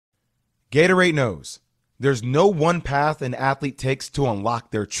Gatorade knows there's no one path an athlete takes to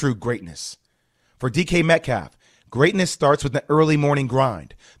unlock their true greatness. For DK Metcalf, greatness starts with an early morning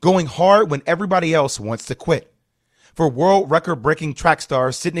grind, going hard when everybody else wants to quit. For world record-breaking track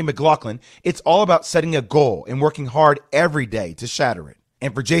star Sydney McLaughlin, it's all about setting a goal and working hard every day to shatter it.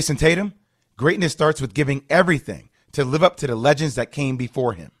 And for Jason Tatum, greatness starts with giving everything to live up to the legends that came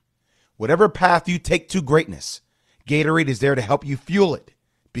before him. Whatever path you take to greatness, Gatorade is there to help you fuel it,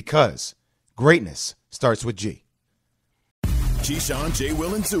 because greatness starts with G. Keyshawn, J.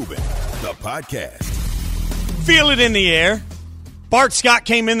 Will, and Zubin, the podcast. Feel it in the air. Bart Scott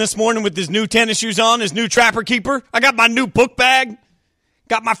came in this morning with his new tennis shoes on, his new Trapper Keeper. I got my new book bag,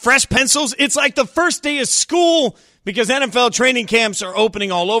 got my fresh pencils. It's like the first day of school because NFL training camps are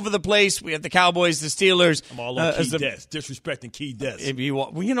opening all over the place. We have the Cowboys, the Steelers. I'm all on Key Des, disrespecting Key Des. If you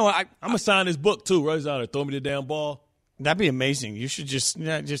want, well, you know, I'm going to sign his book, too. Right out there, throw me the damn ball. That'd be amazing. You should just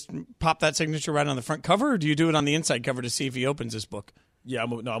pop that signature right on the front cover, or do you do it on the inside cover to see if he opens his book? Yeah, I'm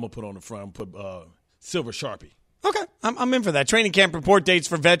going to put it on the front. I'm going to put silver Sharpie. Okay, I'm in for that. Training camp report dates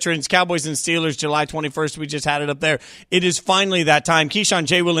for veterans, Cowboys and Steelers, July 21st. We just had it up there. It is finally that time. Keyshawn,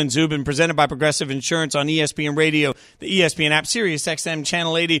 J. Will, and Zubin, presented by Progressive Insurance on ESPN Radio, the ESPN app, Sirius XM,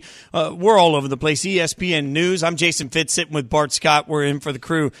 Channel 80. We're all over the place. ESPN News. I'm Jason Fitz, sitting with Bart Scott. We're in for the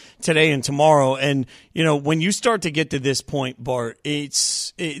crew today and tomorrow. And, you know, when you start to get to this point, Bart,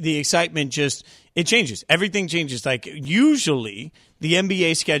 the excitement just – it changes. Everything changes. Like, usually the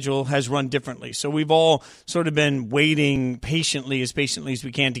NBA schedule has run differently. So we've all sort of been waiting patiently as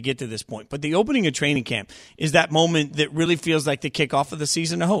we can to get to this point. But the opening of training camp is that moment that really feels like the kickoff of the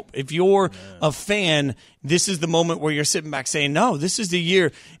season of hope. If you're a fan, this is the moment where you're sitting back saying, no, this is the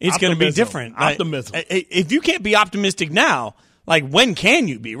year it's going to be different. Optimism. If you can't be optimistic now, like, when can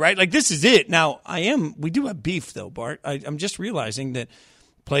you be, right? Like, this is it. Now, we do have beef, though, Bart. I'm just realizing that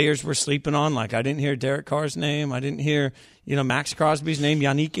players were sleeping on. Like, I didn't hear Derek Carr's name. I didn't hear, Max Crosby's name,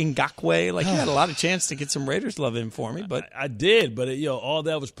 Yannick Ngakoue. Like, you had a lot of chance to get some Raiders love in for me. But I did, but, all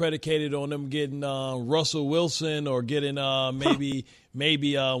that was predicated on them getting Russell Wilson or getting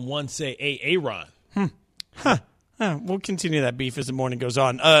maybe one say Aaron. We'll continue that beef as the morning goes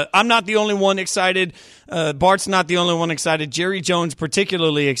on. I'm not the only one excited. Bart's not the only one excited. Jerry Jones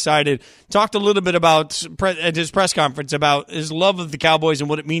particularly excited. Talked a little bit about at his press conference about his love of the Cowboys and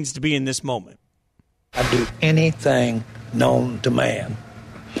what it means to be in this moment. I'd do anything known to man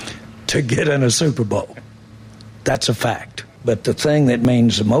to get in a Super Bowl. That's a fact. But the thing that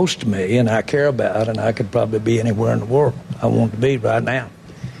means the most to me and I care about, and I could probably be anywhere in the world I want to be right now.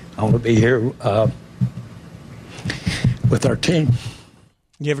 I want to be here with our team.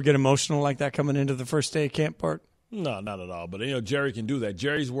 You ever get emotional like that coming into the first day of camp, Bart? No, not at all. But, Jerry can do that.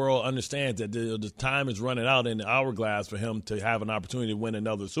 Jerry's world understands that the time is running out in the hourglass for him to have an opportunity to win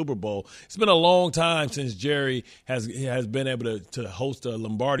another Super Bowl. It's been a long time since Jerry has been able to host a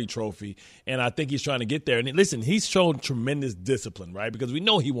Lombardi trophy, and I think he's trying to get there. And listen, he's shown tremendous discipline, right? Because we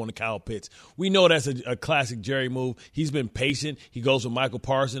know he won a Kyle Pitts. We know that's a classic Jerry move. He's been patient. He goes with Michael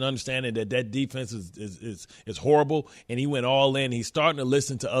Parsons, understanding that defense is horrible, and he went all in. He's starting to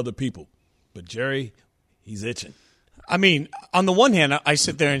listen to other people. But Jerry, he's itching. I mean, on the one hand, I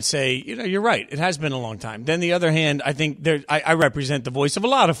sit there and say, you're right. It has been a long time. Then the other hand, I think I represent the voice of a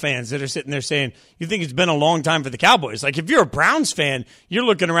lot of fans that are sitting there saying, you think it's been a long time for the Cowboys. Like, if you're a Browns fan, you're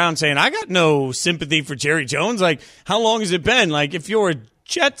looking around saying, I got no sympathy for Jerry Jones. Like, how long has it been? Like, if you're a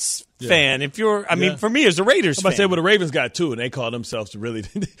Jets fan, if you're, for me as a Raiders fan. I say, well, the Ravens got two, and they call themselves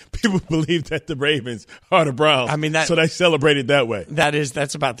people believe that the Ravens are the Browns. So they celebrated that way.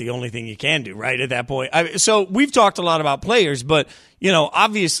 That's about the only thing you can do, right, at that point. So we've talked a lot about players, but,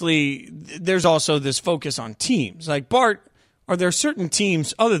 obviously there's also this focus on teams. Like, Bart, are there certain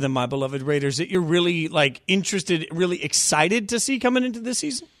teams other than my beloved Raiders that you're really, interested, really excited to see coming into this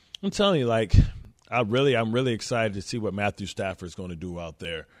season? I'm telling you, I'm really excited to see what Matthew Stafford's going to do out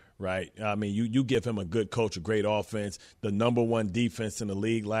there, right? I mean, you give him a good coach, a great offense, the number one defense in the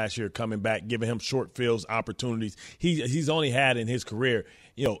league last year coming back, giving him short fields, opportunities. He's only had in his career,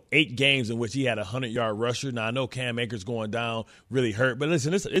 8 games in which he had a 100-yard rusher. Now, I know Cam Akers going down really hurt, but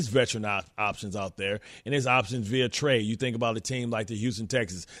listen, it's veteran options out there, and there's options via trade. You think about a team like the Houston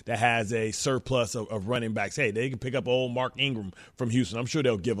Texans that has a surplus of running backs. Hey, they can pick up old Mark Ingram from Houston. I'm sure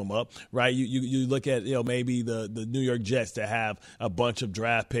they'll give him up, right? You look at maybe the New York Jets that have a bunch of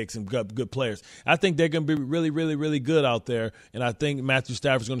draft picks and good players. I think they're going to be really, really, really good out there, and I think Matthew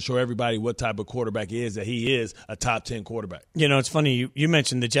Stafford's going to show everybody what type of quarterback he is, that he is a top 10 quarterback. It's funny, you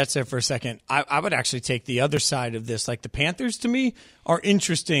mentioned the Jets there for a second. I would actually take the other side of this. Like, the Panthers, to me, are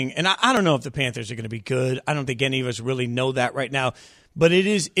interesting, and I don't know if the Panthers are going to be good. I don't think any of us really know that right now. but it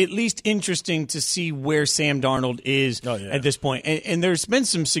is at least interesting to see where Sam Darnold is at this point. And there's been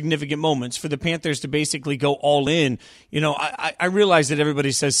some significant moments for the Panthers to basically go all in. I realize that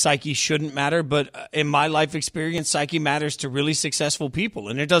everybody says psyche shouldn't matter, but in my life experience, psyche matters to really successful people,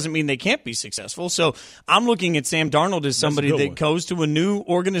 and it doesn't mean they can't be successful. So I'm looking at Sam Darnold as somebody that goes to a new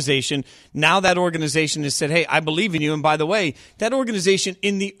organization. Now that organization has said, hey, I believe in you. And by the way, that organization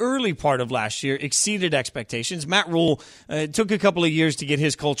in the early part of last year exceeded expectations. Matt Rule took a couple of years to get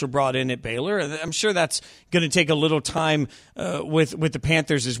his culture brought in at Baylor. I'm sure that's going to take a little time with the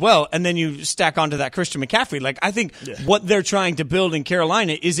Panthers as well. And then you stack onto that Christian McCaffrey. Like, I think what they're trying to build in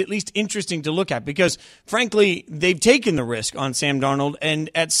Carolina is at least interesting to look at because, frankly, they've taken the risk on Sam Darnold. And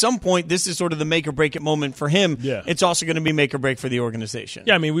at some point, this is sort of the make or break it moment for him. Yeah. It's also going to be make or break for the organization.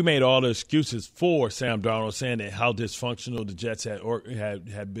 Yeah, I mean, we made all the excuses for Sam Darnold, saying that how dysfunctional the Jets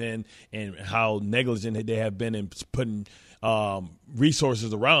had been and how negligent they have been in putting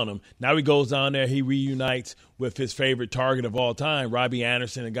resources around him. Now he goes down there, he reunites with his favorite target of all time, Robbie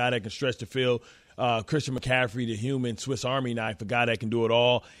Anderson, a guy that can stretch the field. Christian McCaffrey, the human Swiss Army knife, a guy that can do it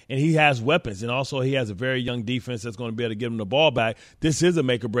all. And he has weapons. And also he has a very young defense that's going to be able to give him the ball back. This is a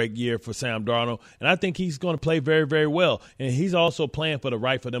make-or-break year for Sam Darnold. And I think he's going to play very, very well. And he's also playing for the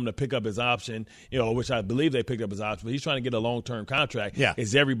right for them to pick up his option, which I believe they picked up his option. But he's trying to get a long-term contract. Yeah.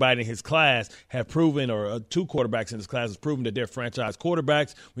 As everybody in his class have proven, or two quarterbacks in his class has proven that they're franchise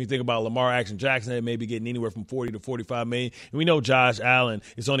quarterbacks. When you think about Lamar Jackson, they may be getting anywhere from $40 to $45 million. And we know Josh Allen,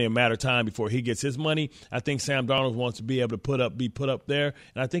 it's only a matter of time before he gets his money. I think Sam Darnold wants to be able to be put up there,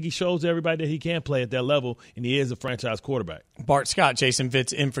 and I think he shows everybody that he can play at that level, and he is a franchise quarterback. Bart Scott, Jason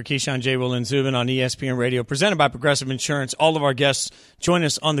Fitz in for Keyshawn J. Will and Zubin on ESPN Radio, presented by Progressive Insurance. All of our guests join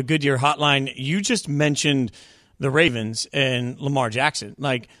us on the Goodyear Hotline. You just mentioned the Ravens and Lamar Jackson.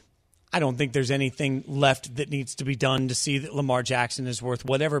 I don't think there's anything left that needs to be done to see that Lamar Jackson is worth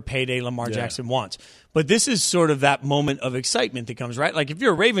whatever payday Lamar Jackson wants. But this is sort of that moment of excitement that comes, right? Like, if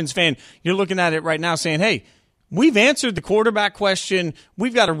you're a Ravens fan, you're looking at it right now saying, hey, we've answered the quarterback question.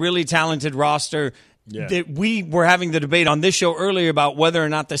 We've got a really talented roster. That we were having the debate on this show earlier about whether or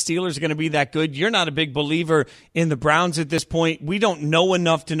not the Steelers are going to be that good. You're not a big believer in the Browns at this point. We don't know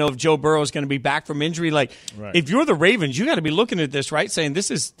enough to know if Joe Burrow is going to be back from injury. If you're the Ravens, you got to be looking at this, right, saying this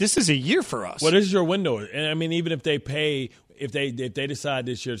is a year for us. Well, this is your window. And I mean, even if they pay, if they decide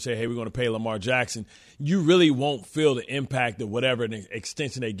this year to say, hey, we're going to pay Lamar Jackson, you really won't feel the impact of whatever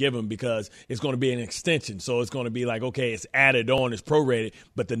extension they give him because it's going to be an extension. So it's going to be like, okay, it's added on, it's prorated.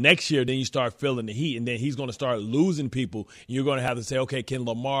 But the next year, then you start feeling the heat, and then he's going to start losing people. And you're going to have to say, okay, can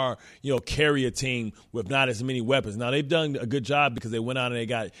Lamar, carry a team with not as many weapons? Now, they've done a good job because they went out and they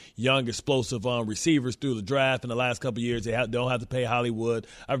got young, explosive receivers through the draft in the last couple of years. They don't have to pay Hollywood.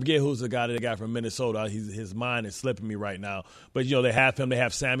 I forget who's the guy that they got from Minnesota. His mind is slipping me right now. But, they have him. They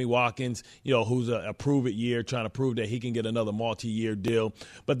have Sammy Watkins, who's a prove-it year, trying to prove that he can get another multi-year deal.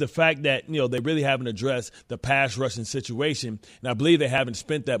 But the fact that, they really haven't addressed the pass rushing situation, and I believe they haven't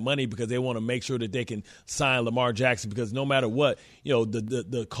spent that money because they want to make sure that they can sign Lamar Jackson because no matter what,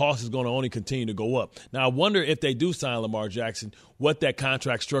 the cost is going to only continue to go up. Now, I wonder if they do sign Lamar Jackson, what that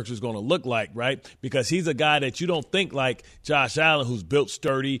contract structure is going to look like, right? Because he's a guy that you don't think like Josh Allen, who's built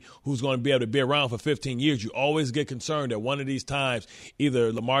sturdy, who's going to be able to be around for 15 years. You always get concerned that one of these times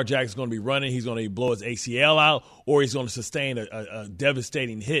either Lamar Jackson's going to be running, he's going to blow his ACL out, or he's going to sustain a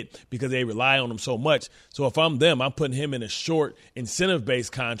devastating hit because they rely on him so much. So if I'm them, I'm putting him in a short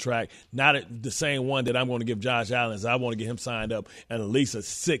incentive-based contract, not the same one that I'm going to give Josh Allen. I want to get him signed up at least a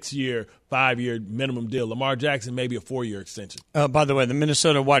 6-year, 5-year minimum deal. Lamar Jackson, maybe a 4-year extension. By the way, the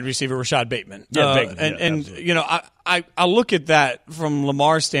Minnesota wide receiver, Rashad Bateman. Bateman. I look at that from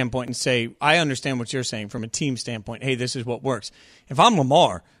Lamar's standpoint and say, I understand what you're saying from a team standpoint. Hey, this is what works. If I'm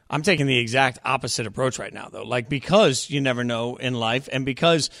Lamar, I'm taking the exact opposite approach right now, though. Because you never know in life, and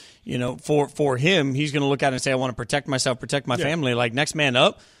because, for him, he's going to look at it and say, I want to protect myself, protect my family. Next man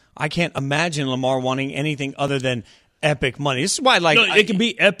up, I can't imagine Lamar wanting anything other than epic money. This is why, it can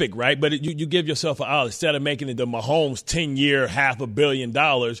be epic, right? But you give yourself an out. Instead of making it the Mahomes 10-year, $500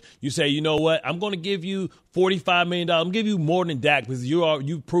 million, you say, you know what? I'm going to give you $45 million. I'm going to give you more than Dak because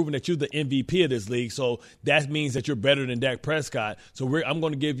you've proven that you're the MVP of this league. So that means that you're better than Dak Prescott. So I'm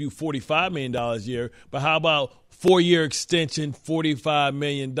going to give you $45 million a year. But how about 4-year extension, $45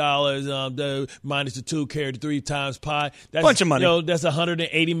 million, minus the 2, carry the 3 times pi. That's bunch of money. That's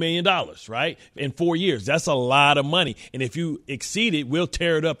 $180 million, right? In 4 years. That's a lot of money. And if you exceed it, we'll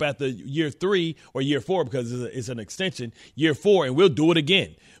tear it up after year 3 or year 4 because it's an extension, year 4, and we'll do it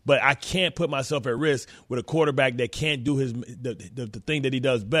again. But I can't put myself at risk with a quarterback that can't do the thing that he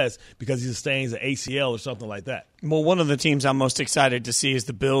does best because he sustains an ACL or something like that. Well, one of the teams I'm most excited to see is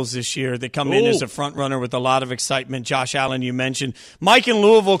the Bills this year. They come in as a front runner with a lot of excitement. Josh Allen, you mentioned. Mike in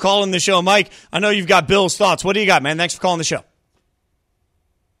Louisville calling the show. Mike, I know you've got Bills thoughts. What do you got, man? Thanks for calling the show.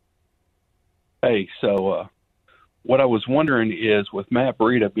 Hey, so what I was wondering is with Matt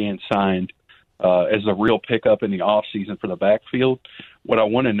Breida being signed as a real pickup in the offseason for the backfield, what I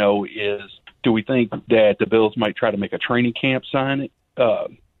want to know is, do we think that the Bills might try to make a training camp signing, a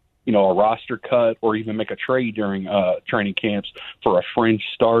roster cut, or even make a trade during training camps for a fringe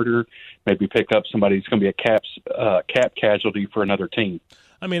starter, maybe pick up somebody who's going to be a cap casualty for another team?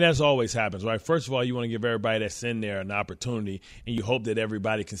 I mean, that's always happens, right? First of all, you want to give everybody that's in there an opportunity, and you hope that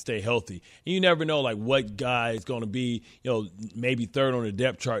everybody can stay healthy. And you never know, like, what guy is going to be, maybe third on the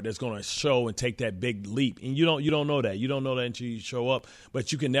depth chart that's going to show and take that big leap. And you don't know that. You don't know that until you show up.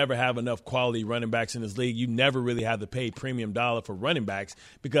 But you can never have enough quality running backs in this league. You never really have to pay premium dollar for running backs,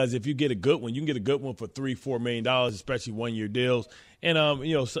 because if you get a good one, you can get a good one for $3-4 million, especially one-year deals. And,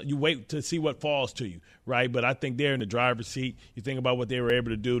 so you wait to see what falls to you, right? But I think they're in the driver's seat. You think about what they were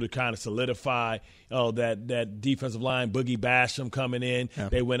able to do to kind of solidify that defensive line, Boogie Basham coming in. Yeah.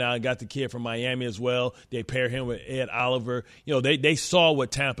 They went out and got the kid from Miami as well. They paired him with Ed Oliver. They saw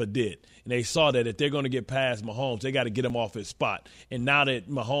what Tampa did. And they saw that if they're going to get past Mahomes, they got to get him off his spot. And now that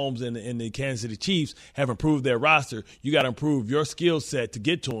Mahomes and the Kansas City Chiefs have improved their roster, you got to improve your skill set to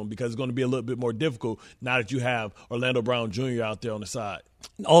get to him, because it's going to be a little bit more difficult now that you have Orlando Brown Jr. out there on the side.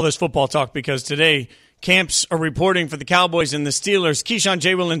 All this football talk because today camps are reporting for the Cowboys and the Steelers. Keyshawn,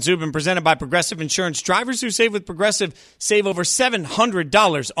 J. Will, and Zubin, presented by Progressive Insurance. Drivers who save with Progressive save over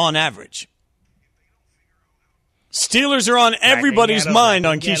 $700 on average. Steelers are on everybody's mind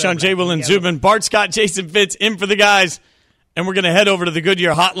on Keyshawn, J. Will, and Zubin. Bart Scott, Jason Fitz in for the guys. And we're going to head over to the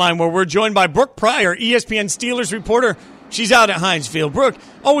Goodyear Hotline, where we're joined by Brooke Pryor, ESPN Steelers reporter. She's out at Heinz Field. Brooke,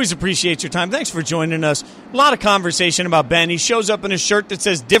 always appreciate your time. Thanks for joining us. A lot of conversation about Ben. He shows up in a shirt that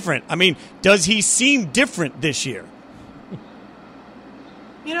says different. I mean, does he seem different this year?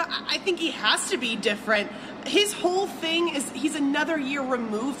 I think he has to be different. His whole thing is he's another year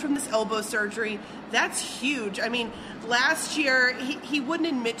removed from this elbow surgery. That's huge. I mean, last year he wouldn't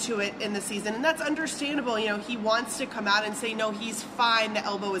admit to it in the season, and that's understandable. He wants to come out and say, no, he's fine. The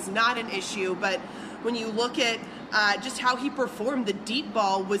elbow is not an issue. But when you look at just how he performed, the deep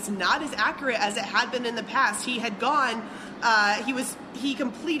ball was not as accurate as it had been in the past. He had gone, he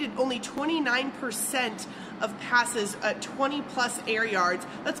completed only 29% of passes at 20-plus air yards.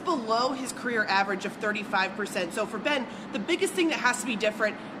 That's below his career average of 35%. So for Ben, the biggest thing that has to be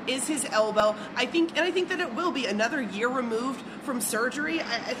different is his elbow. I think that it will be another year removed from surgery.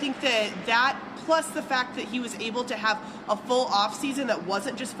 I think that plus the fact that he was able to have a full offseason that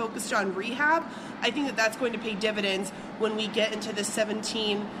wasn't just focused on rehab, I think that that's going to pay dividends when we get into the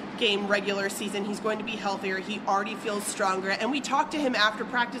 17-game regular season. He's going to be healthier. He already feels stronger. And we talked to him after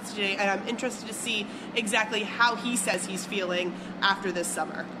practice today, and I'm interested to see exactly how he says he's feeling after this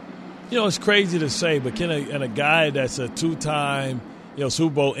summer. It's crazy to say, but can a guy that's a two-time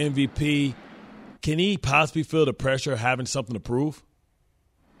Super Bowl MVP, can he possibly feel the pressure of having something to prove?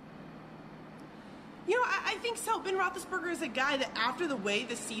 I think so. Ben Roethlisberger is a guy that after the way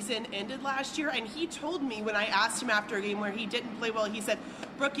the season ended last year, and he told me when I asked him after a game where he didn't play well, he said,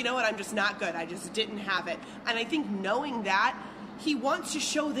 Brooke, you know what, I'm just not good. I just didn't have it. And I think knowing that, he wants to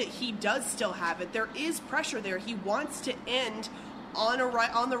show that he does still have it. There is pressure there. He wants to end on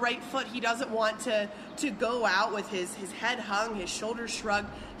the right foot. He doesn't want to go out with his head hung, his shoulders shrugged.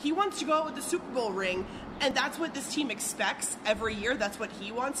 He wants to go out with the Super Bowl ring, and that's what this team expects every year. That's what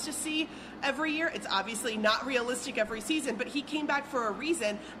he wants to see every year. It's obviously not realistic every season, but he came back for a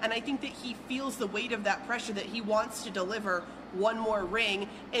reason, and I think that he feels the weight of that pressure, that he wants to deliver one more ring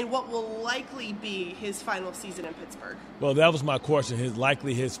in what will likely be his final season in Pittsburgh. Well, that was my question,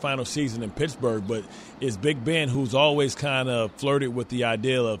 his final season in Pittsburgh, but is Big Ben, who's always kind of flirted with the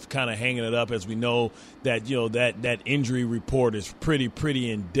idea of kind of hanging it up, as we know that that injury report is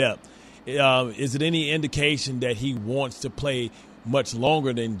pretty in depth. Is it any indication that he wants to play much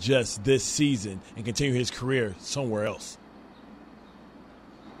longer than just this season and continue his career somewhere else?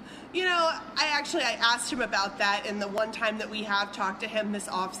 I asked him about that, and the one time that we have talked to him this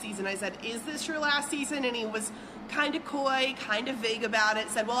offseason, I said, is this your last season? And he was kind of coy, kind of vague about it,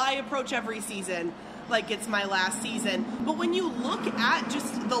 said, well, I approach every season like it's my last season. But when you look at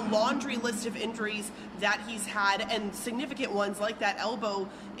just the laundry list of injuries that he's had, and significant ones like that elbow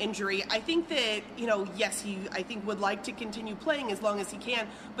injury, I think that, yes, he, I think, would like to continue playing as long as he can,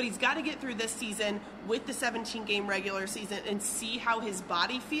 but he's got to get through this season with the 17-game regular season and see how his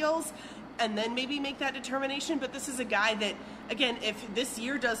body feels. and then maybe make that determination. But this is a guy that, again, if this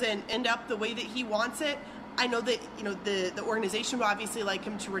year doesn't end up the way that he wants it, I know that, the organization would obviously like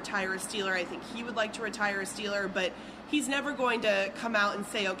him to retire a Steeler. I think he would like to retire a Steeler, but he's never going to come out and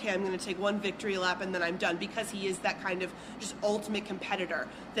say, okay, I'm going to take one victory lap and then I'm done, because he is that kind of just ultimate competitor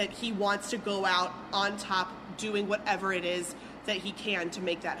that he wants to go out on top doing whatever it is that he can to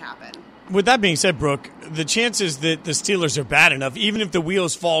make that happen. With that being said, Brooke, the chances that the Steelers are bad enough, even if the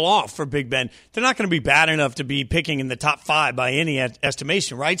wheels fall off for Big Ben, they're not going to be bad enough to be picking in the top 5 by any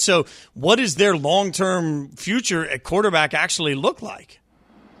estimation, right? So what does their long-term future at quarterback actually look like?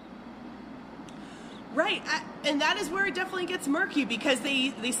 Right, and that is where it definitely gets murky, because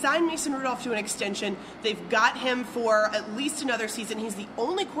they signed Mason Rudolph to an extension. They've got him for at least another season. He's the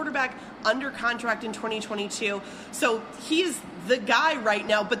only quarterback under contract in 2022. So he is the guy right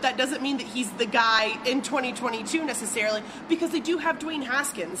now, but that doesn't mean that he's the guy in 2022 necessarily, because they do have Dwayne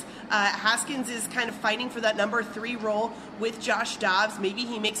Haskins. Haskins is kind of fighting for that number 3 role with Josh Dobbs. Maybe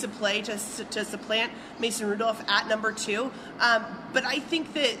he makes a play to supplant Mason Rudolph at number 2. But I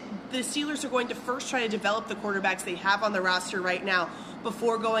think that the Steelers are going to first try to develop the quarterbacks they have on the roster right now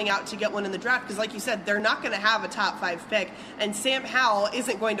before going out to get one in the draft, because like you said, they're not going to have a top 5 pick, and Sam Howell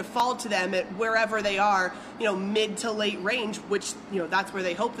isn't going to fall to them at wherever they are, mid to late range, which, that's where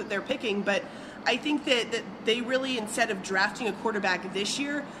they hope that they're picking. But I think that they really, instead of drafting a quarterback this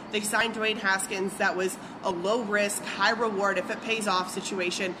year, they signed Dwayne Haskins. That was a low risk, high reward if it pays off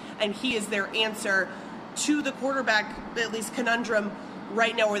situation, and he is their answer to the quarterback, at least conundrum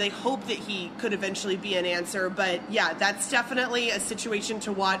right now, where they hope that he could eventually be an answer. But yeah, that's definitely a situation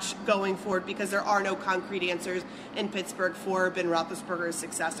to watch going forward, because there are no concrete answers in Pittsburgh for Ben Roethlisberger's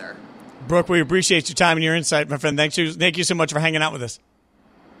successor. Brooke, we appreciate your time and your insight, my friend. Thank you so much for hanging out with us.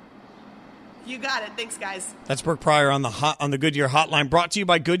 You got it. Thanks, guys. That's Brooke Pryor on the Goodyear Hotline, brought to you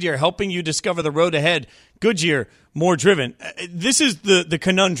by Goodyear, helping you discover the road ahead. Goodyear, more driven. This is the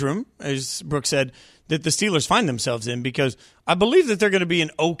conundrum, as Brooke said, that the Steelers find themselves in, because I believe that they're going to be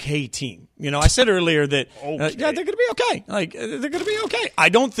an okay team. I said earlier that they're going to be okay. They're going to be okay. I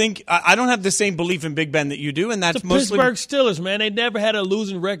don't have the same belief in Big Ben that you do, and that's the mostly Pittsburgh Steelers, man. They never had a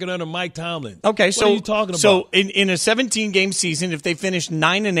losing record under Mike Tomlin. Okay, what are you talking about? So in a 17-game season, if they finished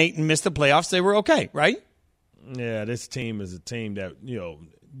 9-8 and missed the playoffs, they were okay, right? Yeah, this team is a team that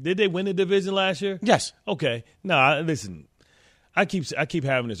did they win the division last year? Yes. Okay. No, listen. I keep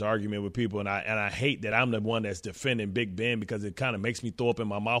having this argument with people, and I hate that I'm the one that's defending Big Ben, because it kind of makes me throw up in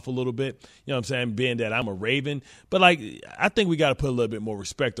my mouth a little bit. You know what I'm saying? Being that I'm a Raven. But, I think we got to put a little bit more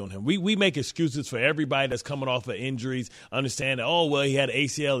respect on him. We make excuses for everybody that's coming off of injuries, understand that, he had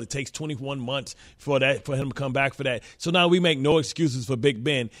ACL. It takes 21 months for him to come back for that. So now we make no excuses for Big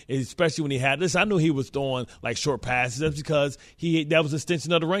Ben, especially when he had this. I knew he was throwing, short passes. That's because that was an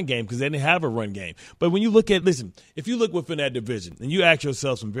extension of the run game, because they didn't have a run game. But when you look at – listen, if you look within that division, and you ask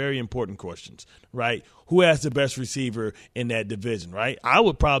yourself some very important questions, right? Who has the best receiver in that division, right? I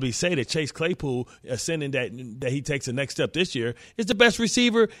would probably say that Chase Claypool, ascending that he takes the next step this year, is the best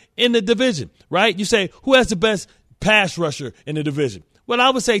receiver in the division, right? You say, who has the best pass rusher in the division? Well,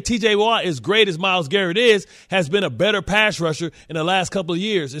 I would say T.J. Watt, as great as Myles Garrett is, has been a better pass rusher in the last couple of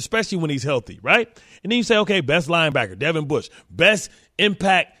years, especially when he's healthy, right? And then you say, okay, best linebacker, Devin Bush, best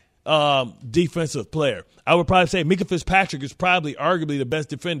impact defensive player. I would probably say Micah Fitzpatrick is probably arguably the best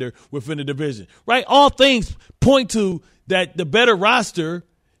defender within the division, right? All things point to that the better roster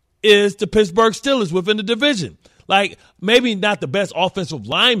is the Pittsburgh Steelers within the division. Maybe not the best offensive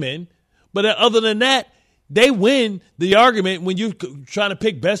lineman, but other than that, they win the argument when you're trying to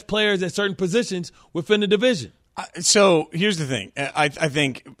pick best players at certain positions within the division. So here's the thing. I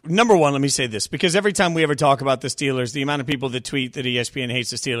think, number one, let me say this, because every time we ever talk about the Steelers, the amount of people that tweet that ESPN hates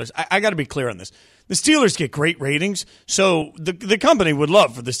the Steelers, I got to be clear on this. The Steelers get great ratings, so the company would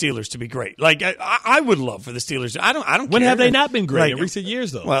love for the Steelers to be great. I would love for the Steelers. I don't. When care. have they not been great in recent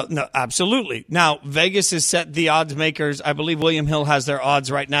years, though? Well, no, absolutely. Now Vegas has set the odds makers. I believe William Hill has their odds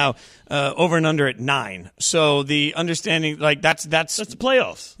right now over and under at 9. So the understanding, that's the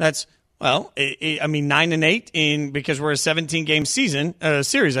playoffs. That's. Well, 9-8 because we're a 17-game season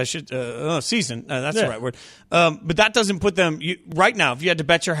series. Season. That's the right word. But that doesn't put them right now. If you had to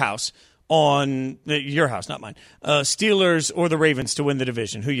bet your house on your house, not mine, Steelers or the Ravens to win the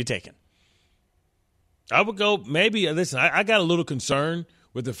division, who you taking? I would go maybe. Listen, I got a little concern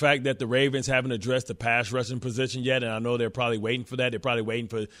with the fact that the Ravens haven't addressed the pass rushing position yet, and I know they're probably waiting for that. They're probably waiting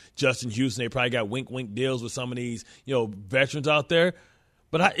for Justin Houston. They probably got wink deals with some of these veterans out there.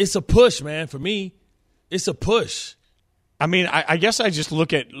 But it's a push, man. For me, it's a push. I mean, I guess I just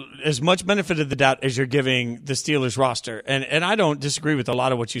look at as much benefit of the doubt as you're giving the Steelers roster. And I don't disagree with a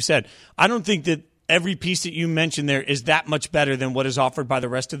lot of what you said. I don't think that every piece that you mentioned there is that much better than what is offered by the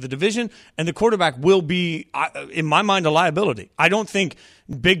rest of the division. And the quarterback will be, in my mind, a liability. I don't think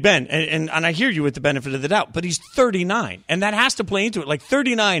Big Ben, and I hear you with the benefit of the doubt, but he's 39. And that has to play into it. Like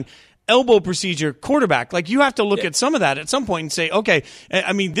 39 elbow procedure quarterback. Like you have to look at some of that at some point and say, okay,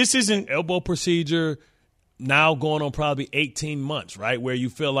 I mean, this isn't elbow procedure. Now going on probably 18 months, right, where you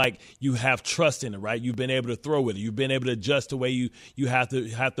feel like you have trust in it, right? You've been able to throw with it. You've been able to adjust the way you have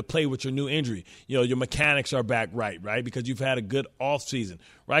to play with your new injury. You know, your mechanics are back right, because you've had a good offseason,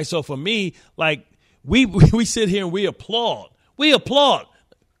 right? So for me, like we sit here and we applaud. We applaud.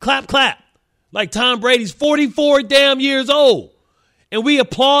 Clap, clap. Like Tom Brady's 44 damn years old, and we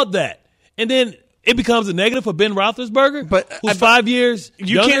applaud that. And then it becomes a negative for Ben Roethlisberger, who's 5 years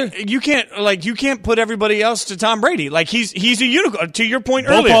younger. You can't put everybody else to Tom Brady. Like he's a unicorn. To your point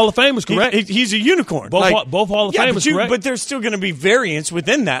both earlier, Hall of Famers, correct? He's a unicorn. Both Hall of Famers, correct? But there's still going to be variance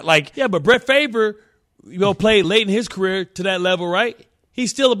within that. Like but Brett Favre, played late in his career to that level, right? He's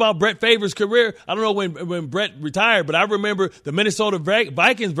still about Brett Favre's career. I don't know when Brett retired, but I remember the Minnesota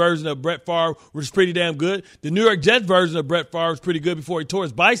Vikings version of Brett Favre was pretty damn good. The New York Jets version of Brett Favre was pretty good before he tore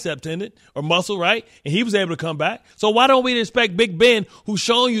his bicep tendon or muscle, right? And he was able to come back. So why don't we expect Big Ben, who's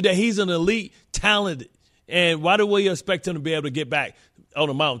shown you that he's an elite talent, and why do we expect him to be able to get back on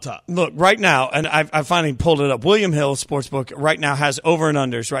the mountaintop? Look, right now, and I finally pulled it up, William Hill Sportsbook right now has over and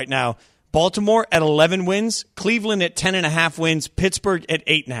unders right now. Baltimore at 11 wins, Cleveland at 10.5 wins, Pittsburgh at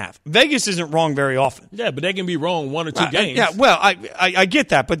 8.5. Vegas isn't wrong very often. Yeah, but they can be wrong one or two games. Yeah, well, I get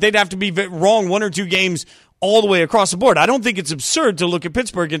that, but they'd have to be wrong one or two games all the way across the board. I don't think it's absurd to look at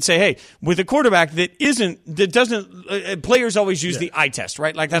Pittsburgh and say, hey, with a quarterback players always use the eye test,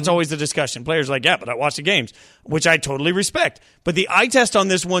 right? Like that's always the discussion. Players are like, yeah, but I watched the games, which I totally respect. But the eye test on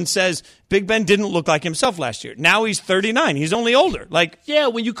this one says Big Ben didn't look like himself last year. Now he's 39. He's only older. Like, yeah,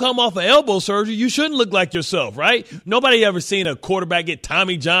 when you come off of elbow surgery, you shouldn't look like yourself, right? Nobody ever seen a quarterback get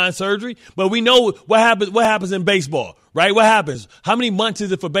Tommy John surgery, but we know what happens in baseball. Right? What happens? How many months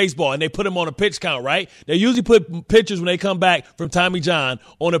is it for baseball? And they put them on a pitch count, right? They usually put pitchers when they come back from Tommy John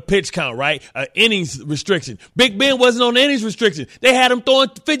on a pitch count, right? Innings restriction. Big Ben wasn't on the innings restriction. They had him throwing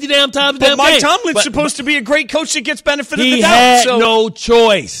 50 damn times a damn game. But Mike Tomlin's supposed to be a great coach that gets benefit of the doubt. He had no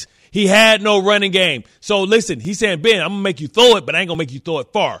choice. He had no running game. So listen, he's saying, Ben, I'm going to make you throw it, but I ain't going to make you throw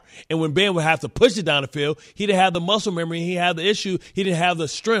it far. And when Ben would have to push it down the field, he didn't have the muscle memory. He had the issue. He didn't have the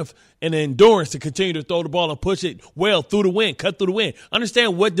strength and the endurance to continue to throw the ball and push it well through the wind, cut through the wind.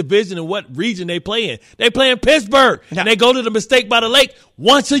 Understand what division and what region they play in. They play in Pittsburgh, and they go to the Mistake by the Lake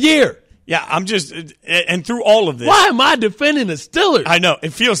once a year. Yeah, and through all of this. Why am I defending the Steelers? I know. It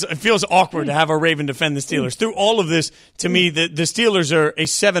feels awkward to have a Raven defend the Steelers. Through all of this, to me, the Steelers are a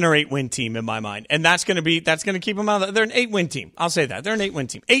 7 or 8 win team in my mind. And that's going to keep them out. They're an 8-win team. I'll say that. They're an 8-win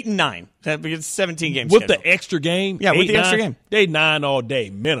team. 8-9. It's 17 games. With the extra game? Yeah, with the extra game. They 9 all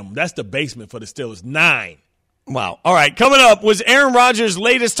day, minimum. That's the basement for the Steelers. 9. Wow. All right. Coming up was Aaron Rodgers'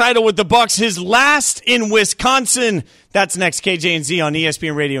 latest title with the Bucs, his last in Wisconsin. That's next. KJ&Z on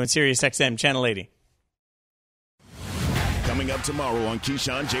ESPN Radio and Sirius XM Channel 80. Coming up tomorrow on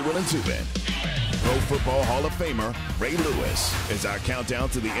Keyshawn, J. Will, and Zubin. Pro Football Hall of Famer Ray Lewis as our countdown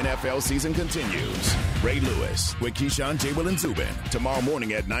to the NFL season continues. Ray Lewis with Keyshawn, J. Will, and Zubin tomorrow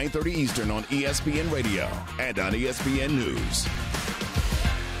morning at 9:30 Eastern on ESPN Radio and on ESPN News.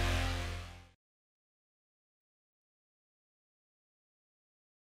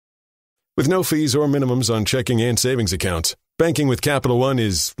 With no fees or minimums on checking and savings accounts, banking with Capital One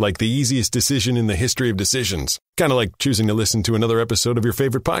is like the easiest decision in the history of decisions. Kind of like choosing to listen to another episode of your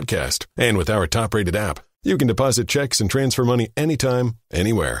favorite podcast. And with our top-rated app, you can deposit checks and transfer money anytime,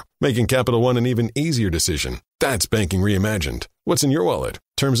 anywhere, making Capital One an even easier decision. That's banking reimagined. What's in your wallet?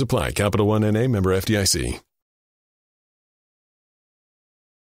 Terms apply. Capital One N.A. member FDIC.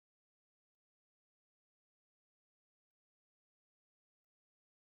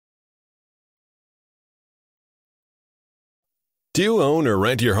 Do you own or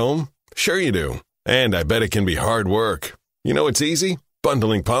rent your home? Sure you do. And I bet it can be hard work. You know it's easy?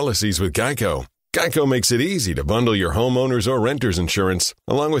 Bundling policies with Geico. Geico makes it easy to bundle your homeowner's or renter's insurance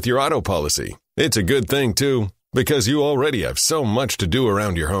along with your auto policy. It's a good thing, too, because you already have so much to do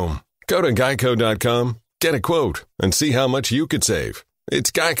around your home. Go to geico.com, get a quote, and see how much you could save.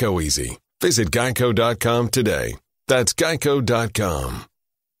 It's Geico easy. Visit geico.com today. That's geico.com.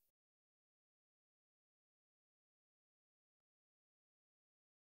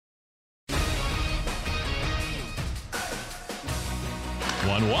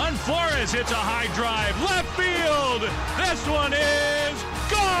 1-1. Flores hits a high drive. Left field. This one is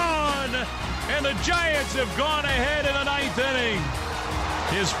gone. And the Giants have gone ahead in the ninth inning.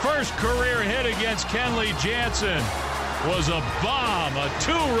 His first career hit against Kenley Jansen was a bomb, a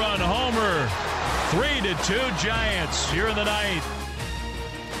two-run homer. 3-2 Giants here in the ninth.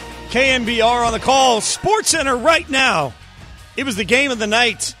 KNBR on the call. SportsCenter right now. It was the game of the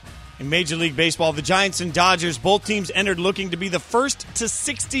night in Major League Baseball. The Giants and Dodgers, both teams entered looking to be the first to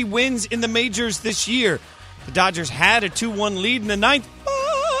 60 wins in the majors this year. The Dodgers had a 2-1 lead in the ninth,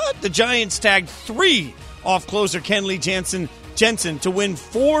 but the Giants tagged 3 off closer Kenley Jensen to win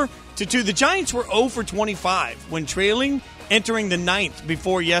 4-2. The Giants were 0 for 25 when trailing entering the ninth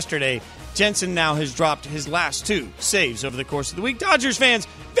before yesterday. Jensen now has dropped his last 2 saves over the course of the week. Dodgers fans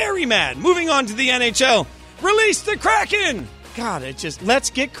very mad. Moving on to the NHL. Release the Kraken! God, let's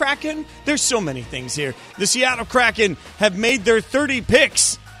get Kraken. There's so many things here. The Seattle Kraken have made their 30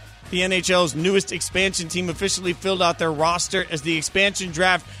 picks. The NHL's newest expansion team officially filled out their roster as the expansion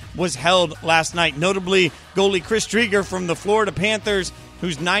draft was held last night. Notably, goalie Chris Drieger from the Florida Panthers,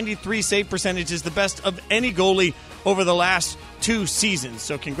 whose 93 save percentage is the best of any goalie over the last 2 seasons.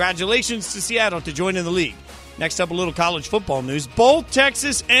 So congratulations to Seattle to join in the league. Next up, a little college football news. Both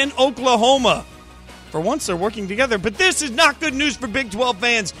Texas and Oklahoma, for once, they're working together. But this is not good news for Big 12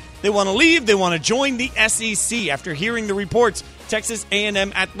 fans. They want to leave. They want to join the SEC. After hearing the reports, Texas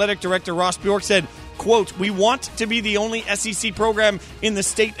A&M Athletic Director Ross Bjork said, quote, "We want to be the only SEC program in the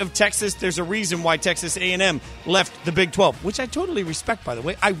state of Texas. There's a reason why Texas A&M left the Big 12," which I totally respect, by the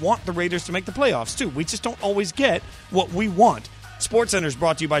way. I want the Raiders to make the playoffs, too. We just don't always get what we want. SportsCenter is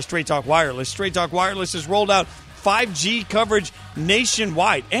brought to you by Straight Talk Wireless. Straight Talk Wireless has rolled out 5G coverage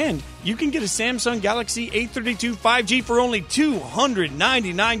nationwide, and you can get a Samsung Galaxy A32 5G for only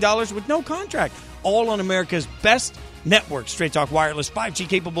 $299 with no contract. All on America's best network. Straight Talk Wireless 5G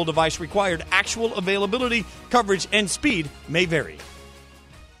capable device required. Actual availability, coverage, and speed may vary.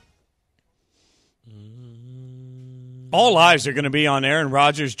 All eyes are going to be on Aaron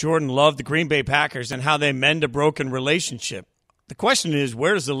Rodgers, Jordan Love, the Green Bay Packers, and how they mend a broken relationship. The question is,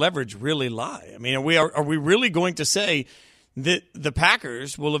 where does the leverage really lie? I mean, are we really going to say that the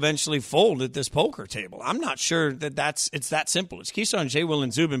Packers will eventually fold at this poker table? I'm not sure that it's that simple. It's Keyshawn, J. Will,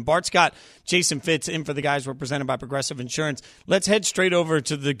 and Zubin. Bart Scott, Jason Fitz in for the guys. We're presented by Progressive Insurance. Let's head straight over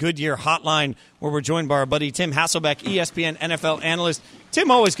to the Goodyear Hotline, where we're joined by our buddy Tim Hasselbeck, ESPN NFL analyst.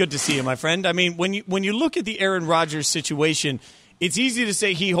 Tim, always good to see you, my friend. I mean, when you look at the Aaron Rodgers situation, it's easy to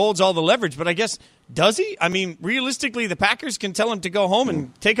say he holds all the leverage, but I guess, does he? I mean, realistically, the Packers can tell him to go home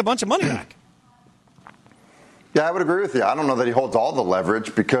and take a bunch of money back. Yeah, I would agree with you. I don't know that he holds all the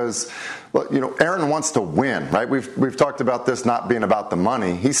leverage because, well, Aaron wants to win, right? We've talked about this not being about the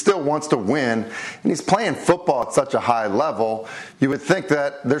money. He still wants to win, and he's playing football at such a high level. You would think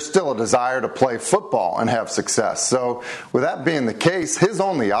that there's still a desire to play football and have success. So with that being the case, his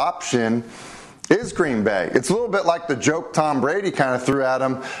only option is Green Bay. It's a little bit like the joke Tom Brady kind of threw at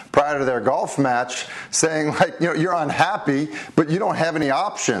him prior to their golf match, saying, like, you're unhappy, but you don't have any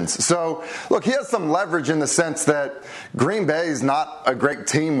options. So, look, he has some leverage in the sense that Green Bay is not a great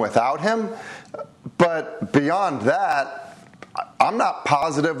team without him. But beyond that, I'm not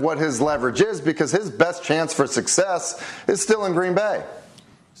positive what his leverage is because his best chance for success is still in Green Bay.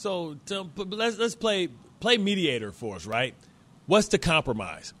 So let's play mediator for us, right? What's the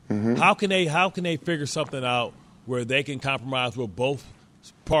compromise? Mm-hmm. How can they figure something out where they can compromise where both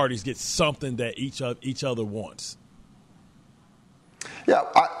parties get something that each other wants? Yeah,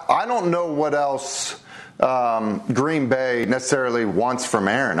 I don't know what else Green Bay necessarily wants from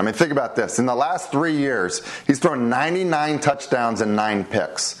Aaron. I mean, think about this. In the last 3 years, he's thrown 99 touchdowns and 9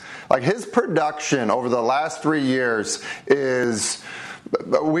 picks. Like, his production over the last 3 years is...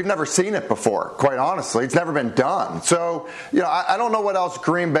 we've never seen it before, quite honestly. It's never been done. So, I don't know what else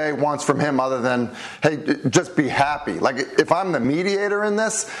Green Bay wants from him other than, hey, just be happy. Like, if I'm the mediator in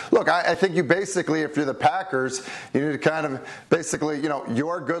this, look, I think you basically, if you're the Packers, you need to kind of basically,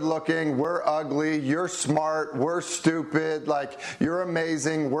 you're good looking, we're ugly, you're smart, we're stupid, like, you're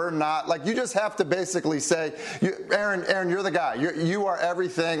amazing, we're not. Like, you just have to basically say, Aaron, you're the guy. You are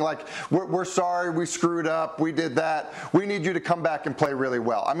everything. Like, we're sorry, we screwed up, we did that. We need you to come back and play really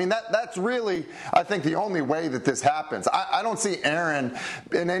well. I mean, that's really, I think, the only way that this happens. I don't see Aaron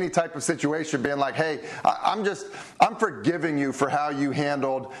in any type of situation being like, hey, I'm forgiving you for how you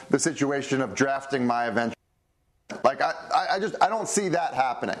handled the situation of drafting my eventual. Like, I don't see that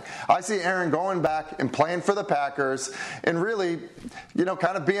happening. I see Aaron going back and playing for the Packers and really,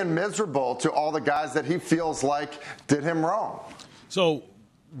 kind of being miserable to all the guys that he feels like did him wrong. So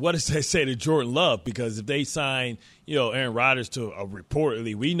what does that say to Jordan Love? Because if they sign, Aaron Rodgers to a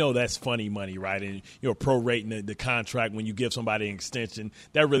reportedly, we know that's funny money, right? And, prorating the contract when you give somebody an extension.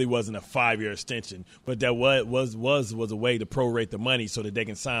 That really wasn't a 5-year extension, but that was a way to prorate the money so that they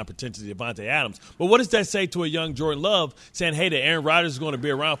can sign potentially Devontae Adams. But what does that say to a young Jordan Love saying, hey, that Aaron Rodgers is going to be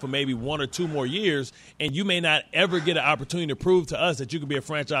around for maybe 1 or 2 more years, and you may not ever get an opportunity to prove to us that you can be a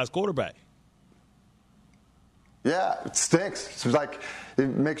franchise quarterback? Yeah, it stinks. It's like it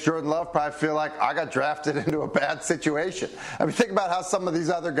makes Jordan Love probably feel like I got drafted into a bad situation. I mean, think about how some of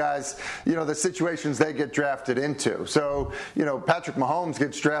these other guys, the situations they get drafted into. So, Patrick Mahomes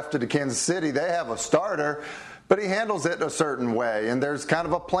gets drafted to Kansas City. They have a starter, but he handles it a certain way, and there's kind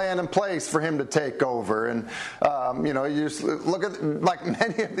of a plan in place for him to take over. And, you just look at, like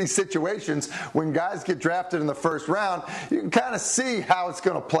many of these situations, when guys get drafted in the first round, you can kind of see how it's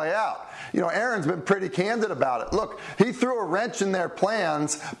going to play out. Aaron's been pretty candid about it. Look, he threw a wrench in their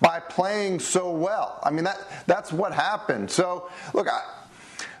plans by playing so well. I mean, that's what happened. So, look,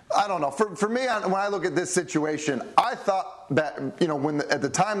 I don't know. For me, when I look at this situation, I thought that, at the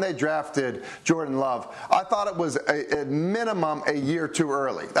time they drafted Jordan Love, I thought it was at minimum a year too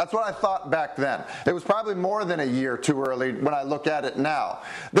early. That's what I thought back then. It was probably more than a year too early when I look at it now.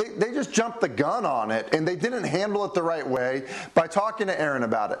 They just jumped the gun on it, and they didn't handle it the right way by talking to Aaron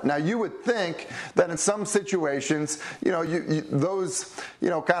about it. Now, you would think that in some situations, those,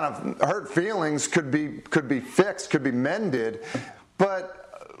 kind of hurt feelings could be fixed, could be mended, but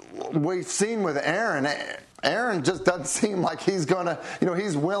we've seen with Aaron just doesn't seem like he's going to,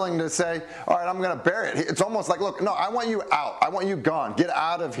 he's willing to say, all right, I'm going to bury it. It's almost like, look, no, I want you out. I want you gone. Get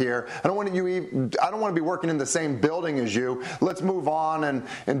out of here. I don't want to be working in the same building as you. Let's move on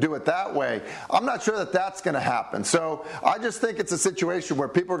and do it that way. I'm not sure that that's going to happen. So I just think it's a situation where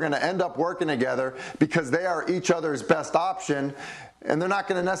people are going to end up working together because they are each other's best option, and they're not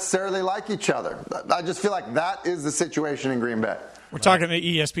going to necessarily like each other. I just feel like that is the situation in Green Bay. We're talking to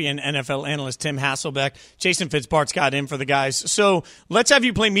ESPN NFL analyst Tim Hasselbeck. Jason Fitzbart's got in for the guys. So let's have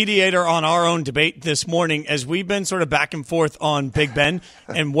you play mediator on our own debate this morning, as we've been sort of back and forth on Big Ben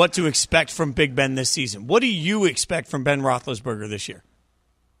and what to expect from Big Ben this season. What do you expect from Ben Roethlisberger this year?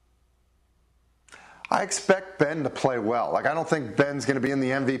 I expect Ben to play well. I don't think Ben's going to be in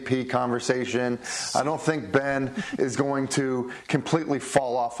the MVP conversation. I don't think Ben is going to completely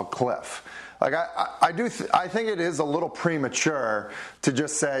fall off a cliff. I think it is a little premature to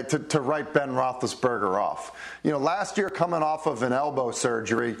just say to write Ben Roethlisberger off. Last year, coming off of an elbow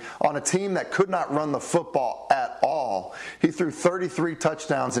surgery on a team that could not run the football at all, he threw 33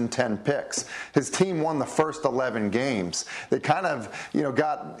 touchdowns and 10 picks. His team won the first 11 games. They kind of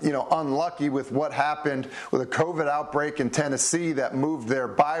got unlucky with what happened with a COVID outbreak in Tennessee that moved their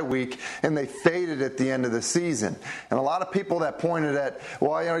bye week, and they faded at the end of the season. And a lot of people that pointed at,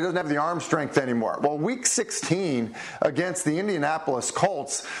 well, he doesn't have the arm strength anymore. Well, week 16 against the Indianapolis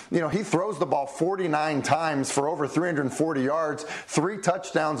Colts, he throws the ball 49 times for over 340 yards, 3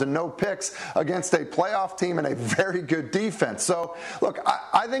 touchdowns and no picks against a playoff team and a very good defense. So, look,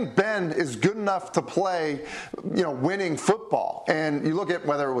 I think Ben is good enough to play, winning football. And you look at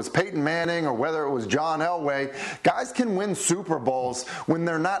whether it was Peyton Manning or whether it was John Elway, guys can win Super Bowls when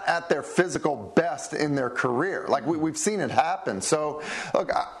they're not at their physical best in their career. We've seen it happen. So,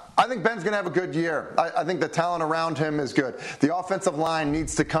 look, I think Ben's going to have a good year. I think the talent around him is good. The offensive line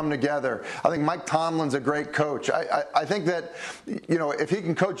needs to come together. I think Mike Tomlin's a great coach. I think that, if he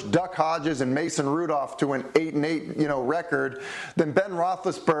can coach Duck Hodges and Mason Rudolph to an 8-8, record, then Ben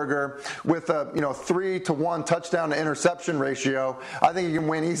Roethlisberger with a, 3-to-1 touchdown to interception ratio, I think he can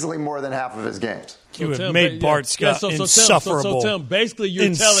win easily more than half of his games. You have made Bart Scott insufferable. So Tim, basically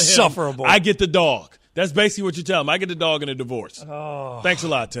you're telling him, I get the dog. That's basically what you tell him. I get the dog in a divorce. Oh. Thanks a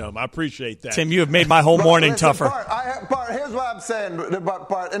lot, Tim. I appreciate that. Tim, you have made my whole morning tougher. Bart, here's what I'm saying, Bart,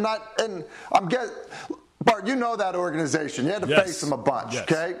 Bart, you know that organization. You had to face them a bunch,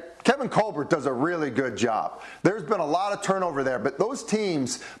 okay? Kevin Colbert does a really good job. There's been a lot of turnover there, but those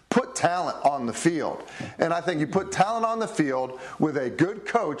teams put talent on the field. And I think you put talent on the field with a good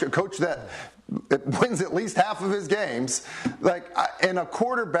coach, a coach that wins at least half of his games, and a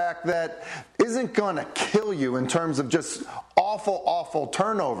quarterback that isn't going to kill you in terms of just awful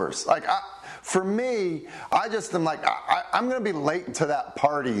turnovers. For me, I just am I'm going to be late to that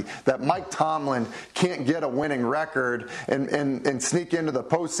party that Mike Tomlin can't get a winning record and sneak into the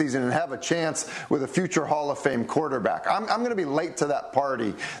postseason and have a chance with a future Hall of Fame quarterback. I'm going to be late to that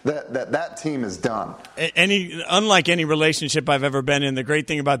party that team is done. Unlike any relationship I've ever been in, the great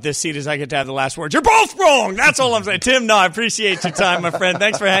thing about this seat is I get to have the last word. You're both wrong. That's all I'm saying. Tim, I appreciate your time, my friend.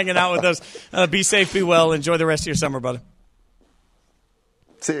 Thanks for hanging out with us. Be safe, be well. Enjoy the rest of your summer, brother.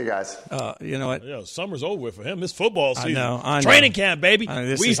 See you guys. You know what? Yeah, summer's over with for him. It's football season. I know. Training camp, baby.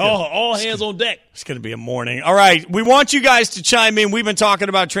 We all hands on deck. It's going to be a morning. All right. We want you guys to chime in. We've been talking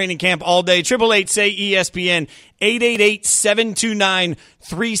about training camp all day. 888-SAY-ESPN,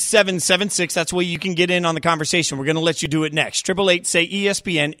 888-729-3776. That's where you can get in on the conversation. We're going to let you do it next.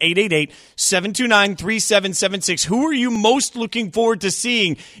 888-SAY-ESPN, 888-729-3776. Who are you most looking forward to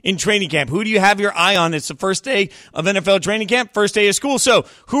seeing in training camp? Who do you have your eye on? It's the first day of NFL training camp, first day of school. So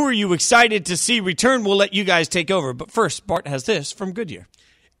who are you excited to see return? We'll let you guys take over. But first, Bart has this from Goodyear.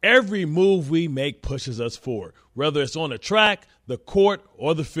 Every move we make pushes us forward, whether it's on the track, the court,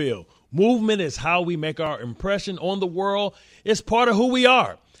 or the field. Movement is how we make our impression on the world. It's part of who we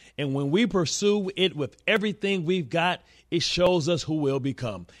are. And when we pursue it with everything we've got, it shows us who we'll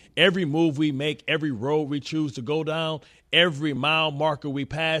become. Every move we make, every road we choose to go down, every mile marker we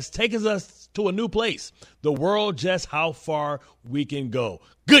pass takes us to a new place. The world, just how far we can go.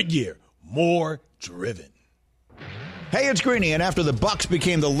 Goodyear, more driven. Hey, it's Greeny, and after the Bucs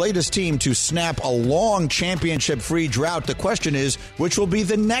became the latest team to snap a long championship-free drought, the question is, which will be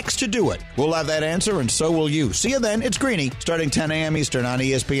the next to do it? We'll have that answer, and so will you. See you then. It's Greeny, starting 10 a.m. Eastern on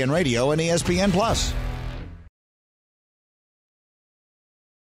ESPN Radio and ESPN+.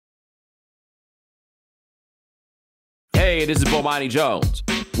 Hey, this is Bomani Jones.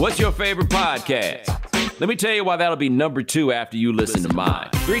 What's your favorite podcast? Let me tell you why that'll be number 2 after you listen to mine.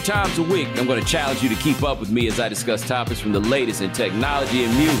 3 times a week, I'm going to challenge you to keep up with me as I discuss topics from the latest in technology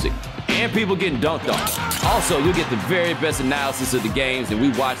and music, and people getting dunked on. Also, you'll get the very best analysis of the games, and we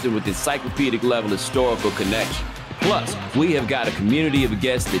watch them with encyclopedic level historical connection. Plus, we have got a community of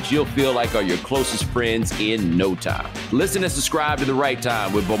guests that you'll feel like are your closest friends in no time. Listen and subscribe to The Right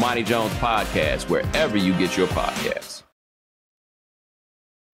Time with Bomani Jones Podcast, wherever you get your podcasts.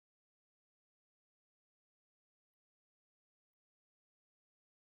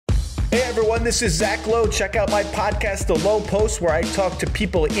 Hey everyone, this is Zach Lowe. Check out my podcast, The Lowe Post, where I talk to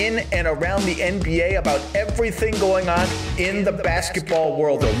people in and around the NBA about everything going on in the basketball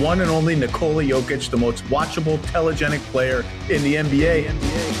world. The one and only Nikola Jokic, the most watchable, telegenic player in the NBA.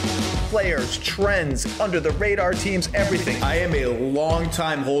 Players, trends, under-the-radar teams, everything. I am a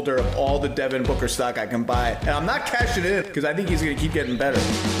long-time holder of all the Devin Booker stock I can buy, and I'm not cashing it in because I think he's going to keep getting better.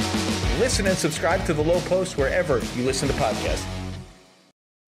 Listen and subscribe to The Lowe Post wherever you listen to podcasts.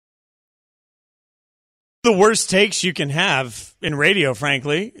 The worst takes you can have in radio,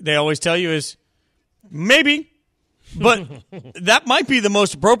 frankly, they always tell you is maybe. But that might be the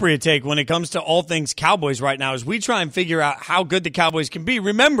most appropriate take when it comes to all things Cowboys right now as we try and figure out how good the Cowboys can be,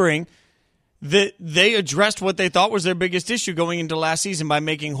 remembering that they addressed what they thought was their biggest issue going into last season by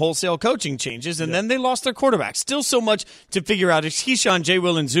making wholesale coaching changes, and then they lost their quarterback. Still so much to figure out. It's Keyshawn, J.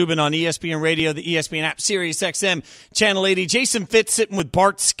 Will, and Zubin on ESPN Radio, the ESPN app, Sirius XM, Channel 80. Jason Fitz sitting with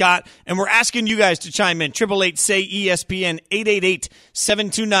Bart Scott, and we're asking you guys to chime in. 888-SAY-ESPN,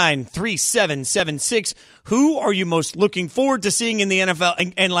 888-729-3776. Who are you most looking forward to seeing in the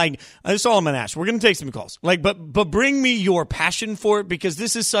NFL? And like, that's all I'm going to ask. We're going to take some calls. Like, but bring me your passion for it, because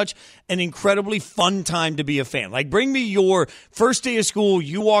this is such an incredibly fun time to be a fan. Like, bring me your first day of school.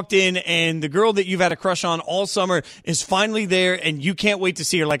 You walked in and the girl that you've had a crush on all summer is finally there and you can't wait to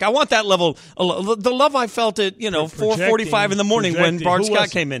see her. Like, I want that level, the love I felt at, 4:45 in the morning when Bart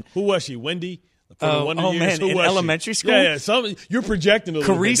Scott came in. Who was she? Wendy? Man, in elementary school? Yeah, you're projecting a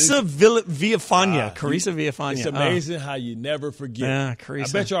little bit. Carissa Villafana. Carissa Villafana. It's amazing how you never forget. Yeah, Carissa.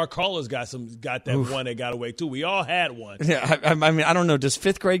 I bet you our callers got that one that got away, too. We all had one. Yeah, I mean, I don't know. Does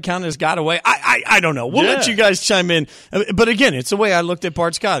 5th grade count as got away? I don't know. We'll let you guys chime in. But again, it's the way I looked at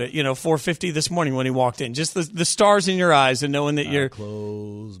Bart Scott at, 4:50 this morning when he walked in. Just the stars in your eyes and knowing that you're.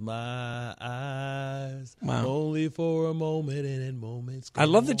 Close my eyes. Wow. Only for a moment and in moments. I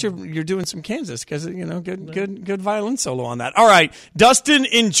love that you're doing some Kansas. Because, good violin solo on that. All right, Dustin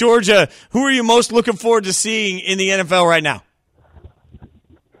in Georgia, who are you most looking forward to seeing in the NFL right now?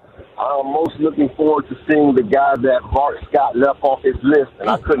 I'm most looking forward to seeing the guy that Bart Scott left off his list, and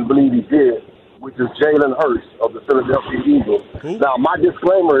I couldn't believe he did, which is Jalen Hurts of the Philadelphia Eagles. Now, my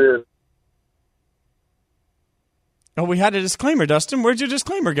disclaimer is... Oh, we had a disclaimer, Dustin. Where'd your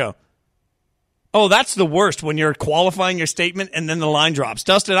disclaimer go? Oh, that's the worst, when you're qualifying your statement and then the line drops.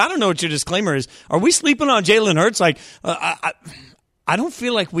 Dustin, I don't know what your disclaimer is. Are we sleeping on Jalen Hurts? Like, I don't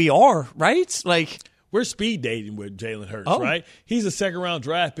feel like we are, right? Like, We're speed dating with Jalen Hurts, right? He's a second-round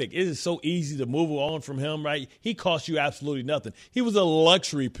draft pick. It is so easy to move on from him, right? He cost you absolutely nothing. He was a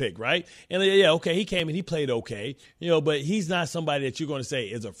luxury pick, right? And, he came and he played okay, but he's not somebody that you're going to say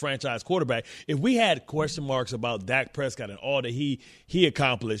is a franchise quarterback. If we had question marks about Dak Prescott and all that he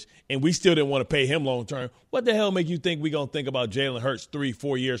accomplished and we still didn't want to pay him long-term, what the hell make you think we're going to think about Jalen Hurts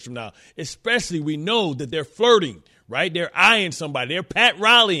 3-4 years from now? Especially we know that they're flirting, right? They're eyeing somebody. They're Pat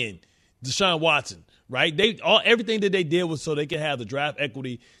Riley-ing Deshaun Watson. Right? Everything that they did was so they could have the draft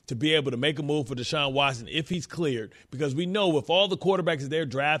equity to be able to make a move for Deshaun Watson if he's cleared. Because we know with all the quarterbacks that they're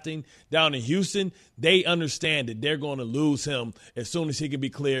drafting down in Houston, they understand that they're going to lose him as soon as he can be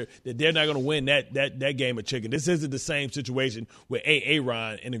cleared, that they're not going to win that game of chicken. This isn't the same situation with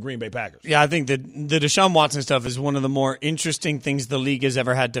Aaron and the Green Bay Packers. Yeah, I think that the Deshaun Watson stuff is one of the more interesting things the league has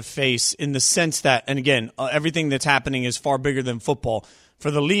ever had to face in the sense that, and again, everything that's happening is far bigger than football. For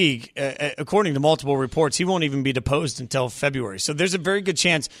the league, according to multiple reports, he won't even be deposed until February. So there's a very good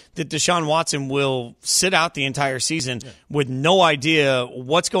chance that Deshaun Watson will sit out the entire season with no idea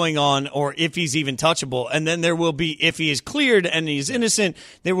what's going on or if he's even touchable. And then there will be, if he is cleared and he's innocent,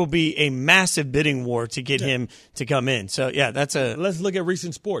 there will be a massive bidding war to get him to come in. So, let's look at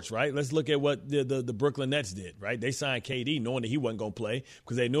recent sports, right? Let's look at what the Brooklyn Nets did, right? They signed KD knowing that he wasn't going to play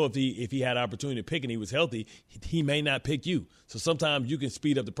because they knew if he had opportunity to pick and he was healthy, he may not pick you. So sometimes you can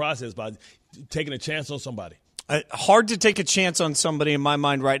speed up the process by taking a chance on somebody. Hard to take a chance on somebody in my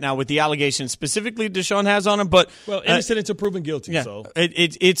mind right now with the allegations specifically Deshaun has on him, but innocent until proven guilty. Yeah, so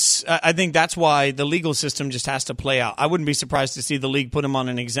it's. I think that's why the legal system just has to play out. I wouldn't be surprised to see the league put him on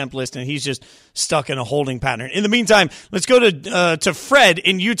an exempt list and he's just stuck in a holding pattern. In the meantime, let's go to Fred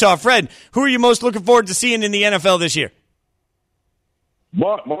in Utah. Fred, who are you most looking forward to seeing in the NFL this year?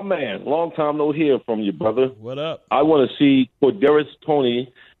 Mark, my man, long time no hear from you, brother. What up? I want to see Kadarius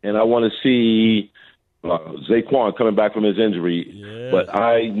Toney, and I want to see Zaquan coming back from his injury. Yeah. But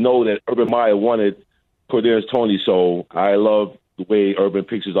I know that Urban Meyer wanted Kadarius Toney, so I love the way Urban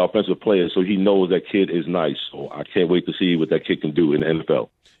picks his offensive players, so he knows that kid is nice. So I can't wait to see what that kid can do in the NFL.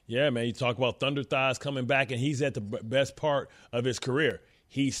 Yeah, man, you talk about Thunder Thighs coming back, and he's at the best part of his career.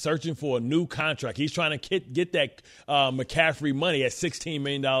 He's searching for a new contract. He's trying to get that McCaffrey money at $16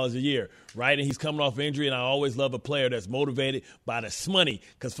 million a year, right? And he's coming off injury, and I always love a player that's motivated by the smoney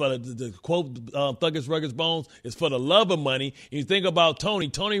because for the quote, Thuggish Ruggers Bones, is for the love of money. And you think about Tony.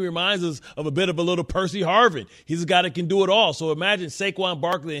 Tony reminds us of a bit of a little Percy Harvin. He's a guy that can do it all. So imagine Saquon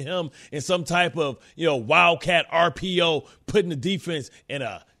Barkley and him in some type of wildcat RPO putting the defense in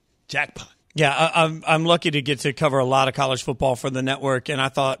a jackpot. Yeah, I'm lucky to get to cover a lot of college football for the network, and I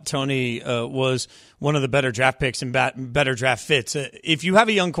thought Tony was one of the better draft picks and better draft fits. If you have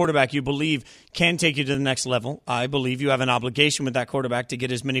a young quarterback you believe can take you to the next level, I believe you have an obligation with that quarterback to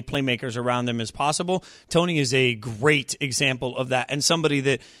get as many playmakers around them as possible. Tony is a great example of that, and somebody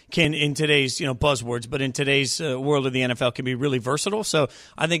that can, in today's buzzwords, but in today's world of the NFL, can be really versatile. So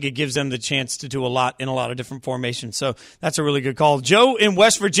I think it gives them the chance to do a lot in a lot of different formations. So that's a really good call. Joe in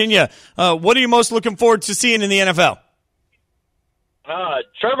West Virginia, what are you most looking forward to seeing in the NFL?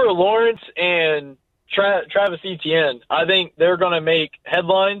 Trevor Lawrence and Travis Etienne. I think they're going to make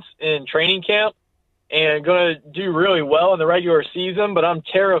headlines in training camp and going to do really well in the regular season, but I'm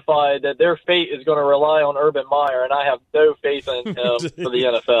terrified that their fate is going to rely on Urban Meyer, and I have no faith in him for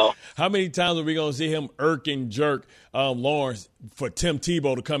the NFL. How many times are we going to see him irk and jerk Lawrence for Tim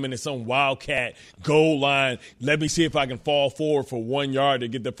Tebow to come in some wildcat goal line? Let me see if I can fall forward for 1 yard to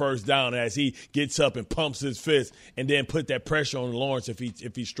get the first down as he gets up and pumps his fist and then put that pressure on Lawrence if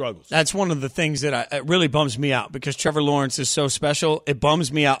he struggles. That's one of the things that it really bums me out because Trevor Lawrence is so special. It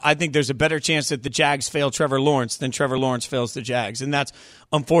bums me out. I think there's a better chance that the Jags fail Trevor Lawrence than Trevor Lawrence fails the Jags, and that's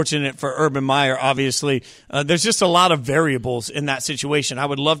unfortunate for Urban Meyer, obviously. There's just a lot of variables in that situation. I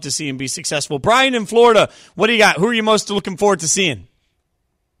would love to see him be successful. Brian in Florida, what do you got? Who are you most looking forward to seeing?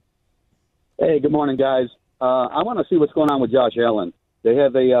 Hey, good morning, guys. I want to see what's going on with Josh Allen. They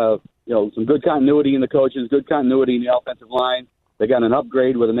have some good continuity in the coaches, good continuity in the offensive line. They got an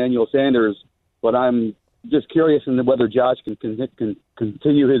upgrade with Emmanuel Sanders, but I'm just curious in whether Josh can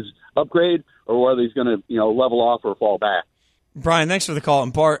continue his upgrade or whether he's going to level off or fall back. Brian, thanks for the call.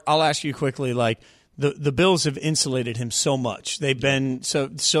 And Bart, I'll ask you quickly, the Bills have insulated him so much. They've been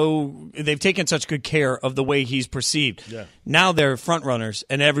they've taken such good care of the way he's perceived. Yeah. Now they're front runners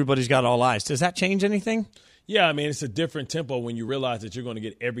and everybody's got all eyes. Does that change anything? Yeah, I mean, it's a different tempo when you realize that you're going to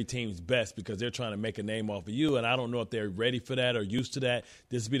get every team's best because they're trying to make a name off of you, and I don't know if they're ready for that or used to that.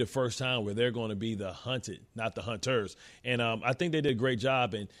 This will be the first time where they're going to be the hunted, not the hunters. And I think they did a great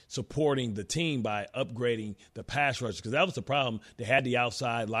job in supporting the team by upgrading the pass rush because that was the problem. They had the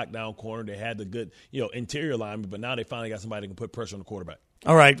outside lockdown corner. They had the good, interior lineman, but now they finally got somebody that can put pressure on the quarterback.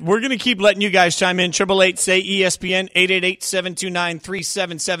 All right, we're going to keep letting you guys chime in. 888-SAY-ESPN,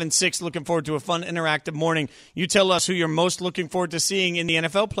 888-729-3776. Looking forward to a fun, interactive morning. You tell us who you're most looking forward to seeing in the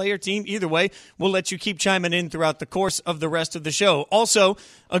NFL, player, team. Either way, we'll let you keep chiming in throughout the course of the rest of the show. Also,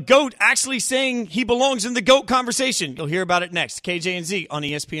 a GOAT actually saying he belongs in the GOAT conversation. You'll hear about it next. KJ and Z on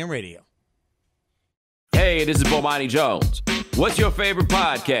ESPN Radio. Hey, this is Bomani Jones. What's your favorite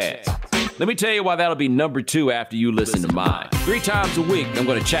podcast? Let me tell you why that'll be number 2 after you listen to mine. 3 times a week, I'm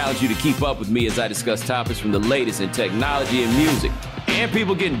going to challenge you to keep up with me as I discuss topics from the latest in technology and music, and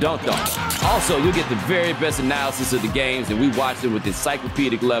people getting dunked on. Also, you'll get the very best analysis of the games, and we watch them with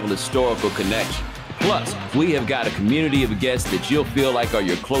encyclopedic level historical connection. Plus, we have got a community of guests that you'll feel like are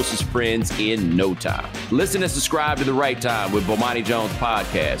your closest friends in no time. Listen and subscribe to The Right Time with Bomani Jones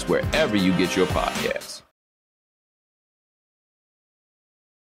Podcast, wherever you get your podcasts.